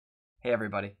Hey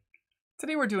everybody.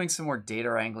 Today we're doing some more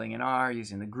data wrangling in R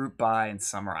using the group by and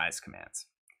summarize commands.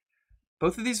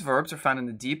 Both of these verbs are found in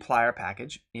the dplyr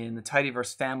package in the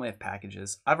tidyverse family of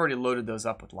packages. I've already loaded those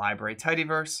up with library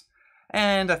tidyverse,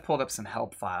 and I've pulled up some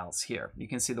help files here. You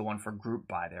can see the one for group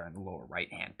by there in the lower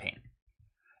right hand pane.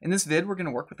 In this vid, we're going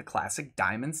to work with the classic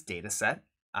diamonds dataset.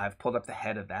 I've pulled up the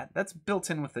head of that. That's built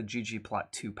in with the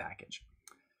ggplot2 package.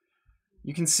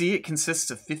 You can see it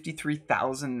consists of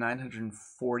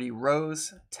 53,940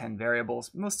 rows, 10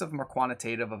 variables. Most of them are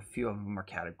quantitative, a few of them are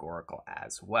categorical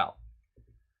as well.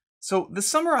 So the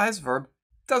summarize verb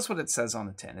does what it says on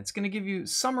the tin. It's going to give you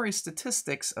summary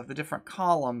statistics of the different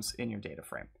columns in your data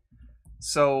frame.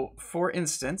 So for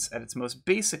instance, at its most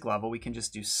basic level, we can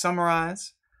just do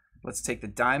summarize. Let's take the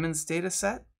diamonds data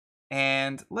set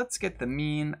and let's get the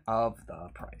mean of the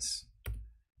price.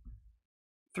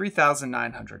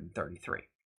 3,933.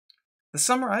 The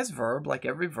summarize verb, like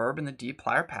every verb in the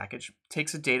dplyr package,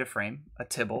 takes a data frame, a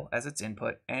tibble, as its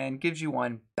input, and gives you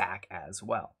one back as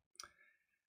well.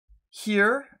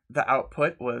 Here, the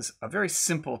output was a very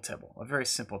simple tibble, a very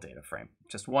simple data frame,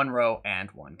 just one row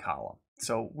and one column.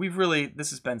 So this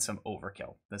has been some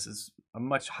overkill. This is a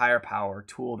much higher power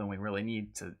tool than we really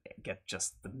need to get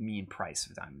just the mean price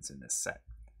of diamonds in this set.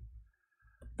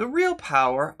 The real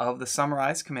power of the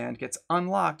summarize command gets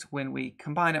unlocked when we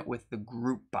combine it with the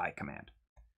group by command.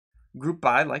 Group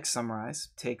by, like summarize,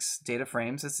 takes data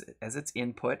frames as its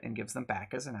input and gives them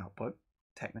back as an output,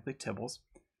 technically tibbles.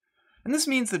 And this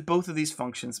means that both of these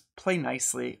functions play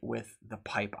nicely with the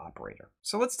pipe operator.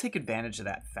 So let's take advantage of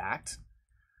that fact.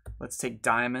 Let's take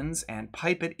diamonds and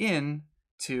pipe it in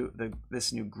to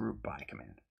this new group by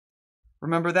command.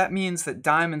 Remember, that means that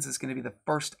diamonds is going to be the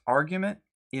first argument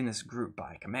in this group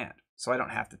by command. So I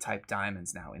don't have to type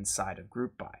diamonds now inside of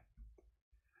group by.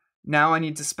 Now I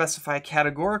need to specify a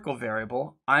categorical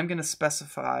variable. I'm going to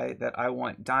specify that I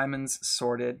want diamonds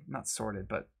sorted, not sorted,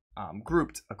 but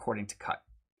grouped according to cut.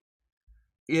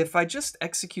 If I just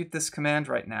execute this command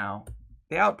right now,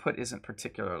 the output isn't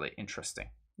particularly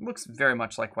interesting. It looks very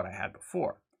much like what I had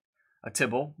before. A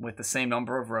tibble with the same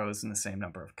number of rows and the same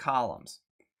number of columns.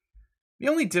 The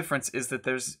only difference is that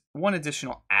there's one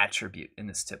additional attribute in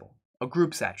this tibble, a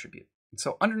groups attribute.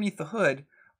 So underneath the hood,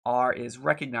 R is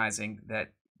recognizing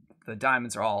that the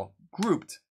diamonds are all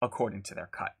grouped according to their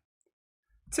cut.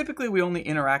 Typically, we only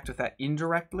interact with that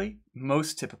indirectly,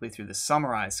 most typically through the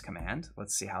summarize command.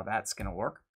 Let's see how that's going to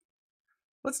work.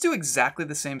 Let's do exactly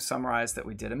the same summarize that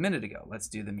we did a minute ago. Let's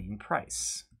do the mean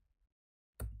price.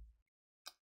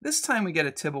 This time we get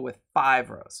a tibble with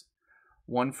 5 rows.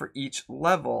 One for each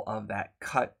level of that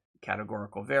cut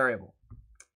categorical variable.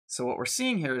 So what we're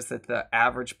seeing here is that the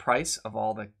average price of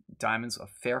all the diamonds of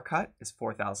fair cut is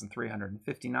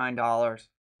 $4,359,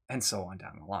 and so on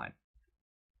down the line.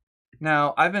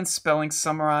 Now, I've been spelling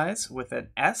summarize with an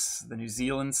S, the New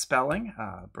Zealand spelling,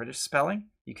 British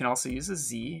spelling. You can also use a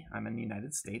Z. I'm in the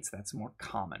United States. That's more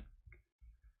common.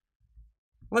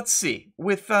 Let's see.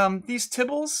 With these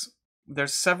tibbles,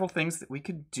 there's several things that we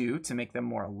could do to make them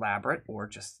more elaborate or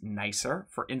just nicer.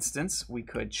 For instance, we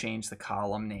could change the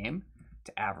column name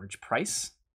to average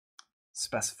price.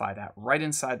 Specify that right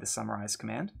inside the summarize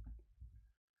command.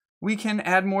 We can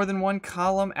add more than one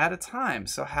column at a time.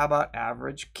 So how about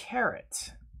average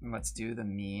carat? And let's do the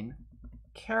mean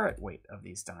carat weight of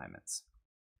these diamonds.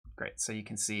 Great. So you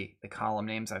can see the column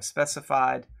names I've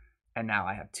specified, and now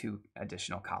I have 2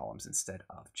 additional columns instead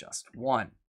of just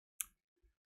 1.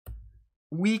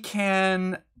 We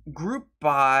can group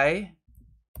by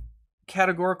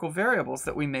categorical variables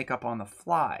that we make up on the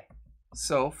fly.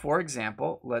 So for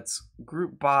example, let's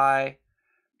group by,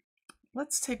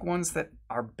 let's take ones that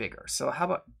are bigger. So how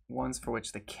about ones for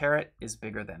which the carat is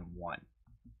bigger than 1?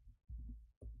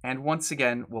 And once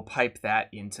again, we'll pipe that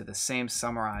into the same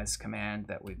summarize command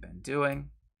that we've been doing.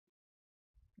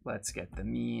 Let's get the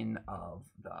mean of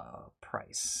the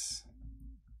price.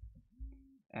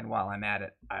 And while I'm at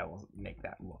it, I will make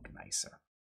that look nicer.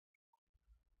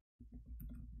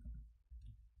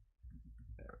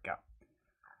 There we go.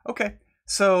 Okay,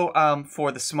 so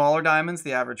for the smaller diamonds,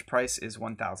 the average price is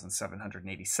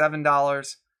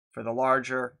 $1,787. For the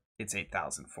larger, it's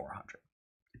 $8,400.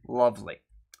 Lovely.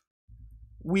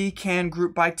 We can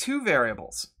group by 2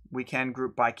 variables. We can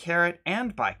group by carat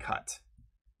and by cut.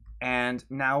 And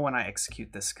now when I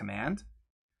execute this command,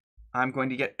 I'm going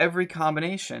to get every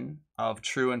combination of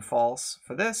true and false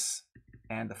for this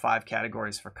and the 5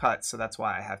 categories for cut. So that's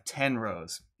why I have 10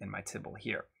 rows in my tibble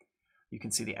here. You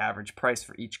can see the average price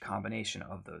for each combination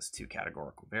of those 2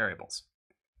 categorical variables.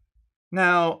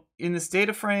 Now, in this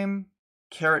data frame,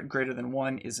 caret greater than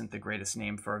 1 isn't the greatest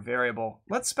name for a variable.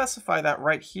 Let's specify that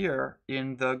right here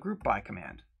in the group by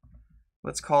command.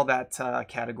 Let's call that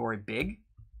category big.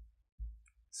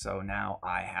 So now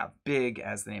I have big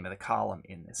as the name of the column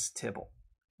in this tibble.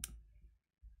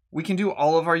 We can do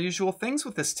all of our usual things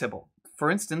with this tibble.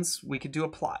 For instance, we could do a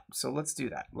plot. So let's do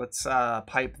that. Let's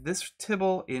pipe this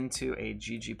tibble into a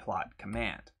ggplot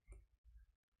command.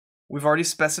 We've already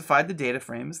specified the data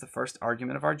frame as the first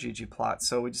argument of our ggplot,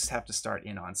 so we just have to start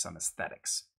in on some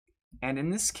aesthetics. And in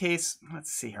this case,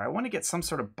 let's see here. I want to get some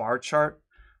sort of bar chart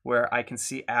where I can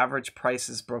see average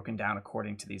prices broken down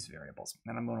according to these variables.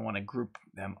 And I'm going to want to group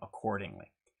them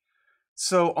accordingly.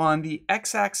 So on the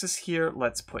x-axis here,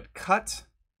 let's put cut.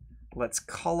 Let's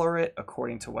color it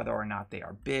according to whether or not they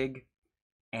are big.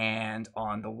 And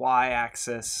on the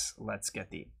y-axis, let's get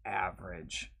the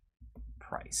average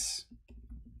price.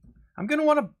 I'm going to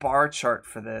want a bar chart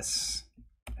for this.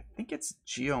 I think it's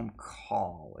geom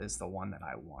call is the one that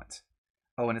I want.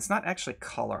 Oh, and it's not actually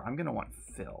color. I'm going to want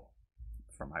fill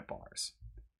for my bars.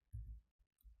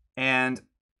 And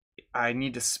I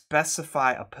need to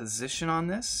specify a position on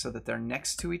this so that they're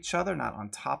next to each other, not on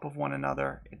top of one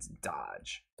another. It's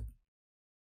dodge.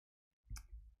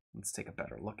 Let's take a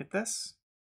better look at this.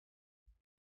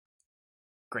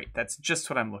 Great, that's just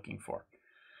what I'm looking for.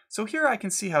 So here I can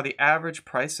see how the average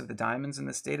price of the diamonds in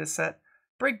this data set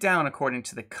break down according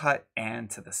to the cut and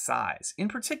to the size. In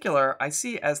particular, I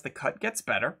see as the cut gets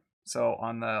better, so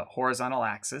on the horizontal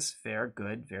axis, fair,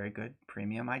 good, very good,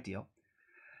 premium, ideal,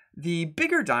 the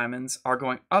bigger diamonds are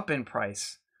going up in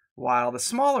price, while the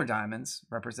smaller diamonds,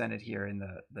 represented here in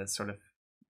the sort of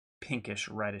pinkish,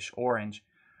 reddish, orange,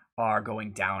 are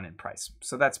going down in price.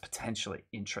 So that's potentially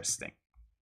interesting.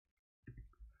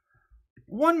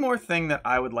 One more thing that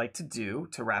I would like to do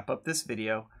to wrap up this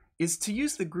video is to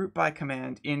use the group by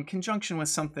command in conjunction with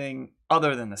something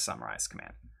other than the summarize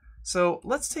command. So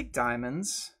let's take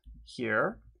diamonds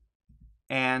here,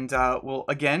 and we'll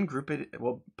again group it,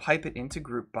 we'll pipe it into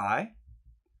group by,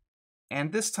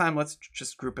 and this time let's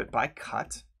just group it by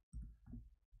cut.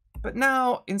 But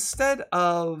now, instead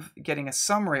of getting a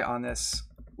summary on this,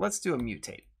 let's do a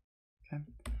mutate. Okay.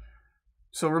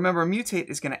 So remember, mutate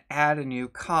is going to add a new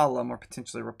column or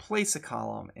potentially replace a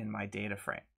column in my data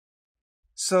frame.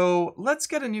 So let's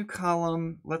get a new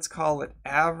column. Let's call it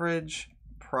average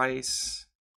price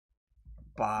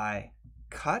by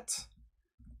cut.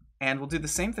 And we'll do the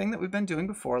same thing that we've been doing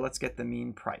before. Let's get the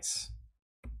mean price.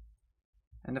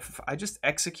 And if I just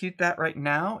execute that right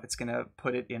now, it's going to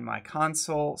put it in my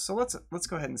console. So let's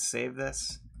go ahead and save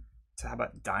this to, how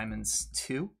about diamonds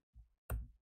 2?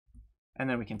 And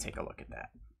then we can take a look at that.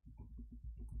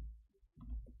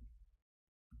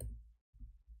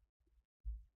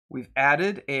 We've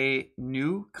added a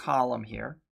new column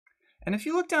here. And if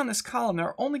you look down this column, there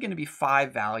are only going to be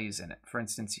 5 values in it. For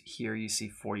instance, here you see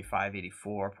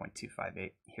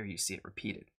 4584.258. Here you see it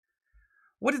repeated.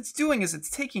 What it's doing is it's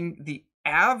taking the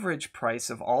average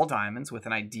price of all diamonds with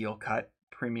an ideal cut,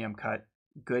 premium cut,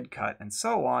 good cut, and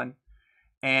so on,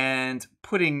 and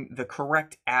putting the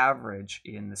correct average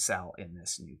in the cell in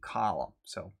this new column.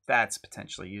 So that's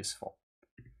potentially useful.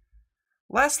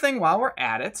 Last thing while we're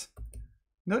at it,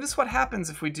 notice what happens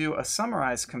if we do a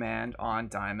summarize command on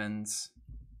diamonds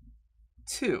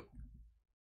 2.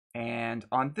 And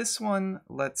on this one,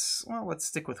 let's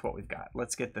stick with what we've got.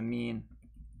 Let's get the mean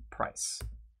price.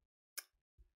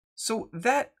 So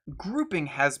that grouping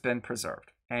has been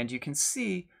preserved, and you can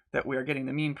see that we are getting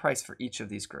the mean price for each of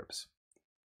these groups.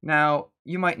 Now,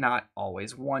 you might not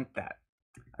always want that.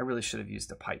 I really should have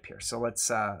used a pipe here. So that's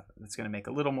going to make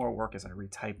a little more work as I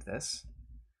retype this.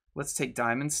 Let's take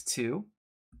diamonds 2.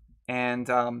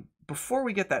 And before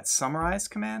we get that summarize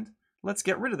command, let's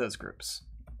get rid of those groups.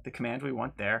 The command we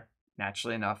want there,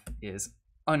 naturally enough, is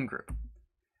ungroup.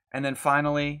 And then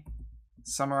finally,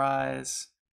 summarize,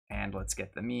 and let's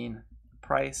get the mean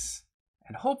price.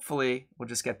 And hopefully, we'll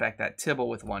just get back that tibble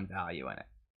with 1 value in it.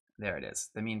 There it is,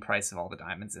 the mean price of all the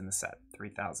diamonds in the set,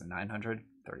 $3,933.